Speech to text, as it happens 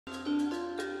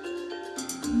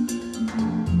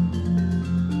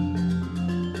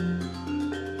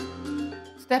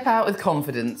Step out with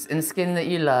confidence in skin that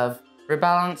you love.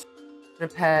 Rebalance,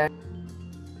 repair,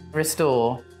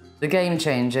 restore. The game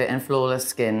changer in flawless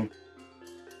skin.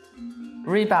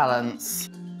 Rebalance.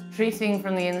 Treating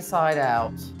from the inside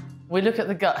out. We look at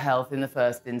the gut health in the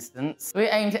first instance. We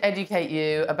aim to educate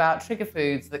you about trigger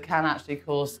foods that can actually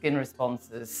cause skin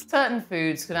responses. Certain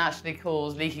foods can actually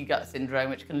cause leaky gut syndrome,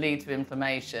 which can lead to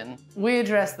inflammation. We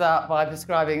address that by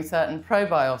prescribing certain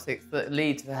probiotics that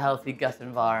lead to a healthy gut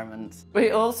environment. We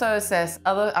also assess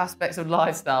other aspects of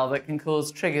lifestyle that can cause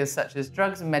triggers such as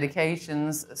drugs and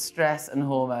medications, stress and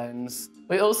hormones.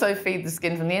 We also feed the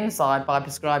skin from the inside by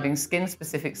prescribing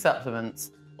skin-specific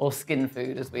supplements, or skin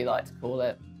food as we like to call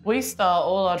it. We start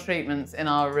all our treatments in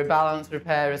our Rebalance,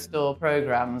 Repair, Restore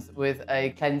programs with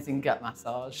a cleansing gut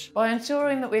massage. By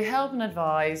ensuring that we help and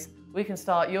advise, we can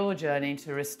start your journey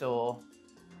to restore.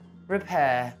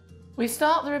 Repair. We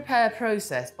start the repair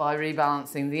process by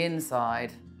rebalancing the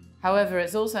inside. However,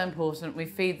 it's also important we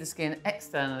feed the skin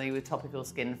externally with topical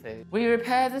skin food. We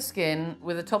repair the skin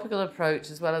with a topical approach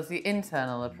as well as the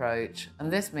internal approach,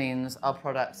 and this means our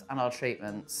products and our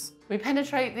treatments. We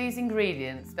penetrate these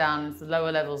ingredients down into the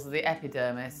lower levels of the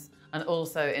epidermis and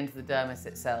also into the dermis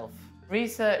itself.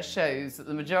 Research shows that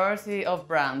the majority of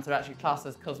brands are actually classed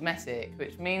as cosmetic,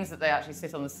 which means that they actually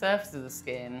sit on the surface of the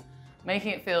skin,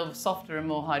 making it feel softer and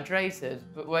more hydrated,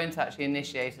 but won't actually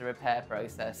initiate a repair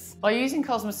process. By using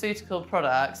cosmeceutical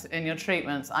products in your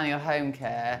treatments and your home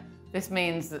care, this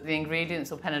means that the ingredients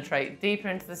will penetrate deeper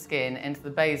into the skin, into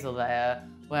the basal layer,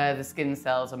 where the skin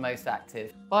cells are most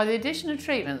active. By the addition of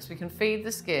treatments, we can feed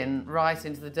the skin right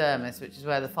into the dermis, which is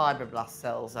where the fibroblast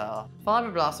cells are.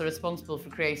 Fibroblasts are responsible for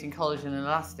creating collagen and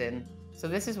elastin, so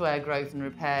this is where growth and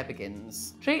repair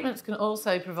begins. Treatments can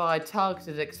also provide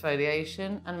targeted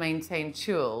exfoliation and maintain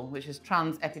TUL, which is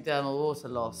trans-epidermal water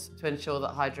loss, to ensure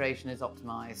that hydration is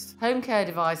optimised. Home care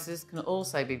devices can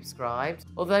also be prescribed.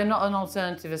 Although not an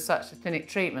alternative as such to clinic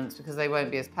treatments because they won't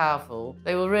be as powerful,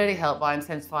 they will really help by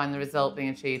intensifying the result being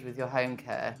achieved with your home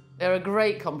care. They're a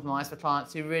great compromise for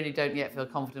clients who really don't yet feel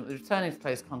confident with returning to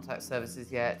close contact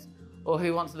services yet, or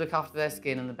who want to look after their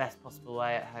skin in the best possible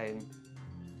way at home.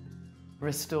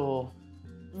 Restore.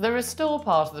 The restore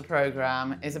part of the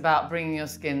programme is about bringing your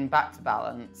skin back to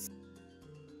balance.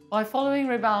 By following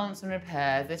Rebalance and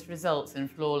Repair, this results in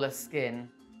flawless skin,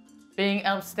 being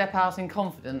able to step out in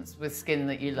confidence with skin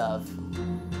that you love.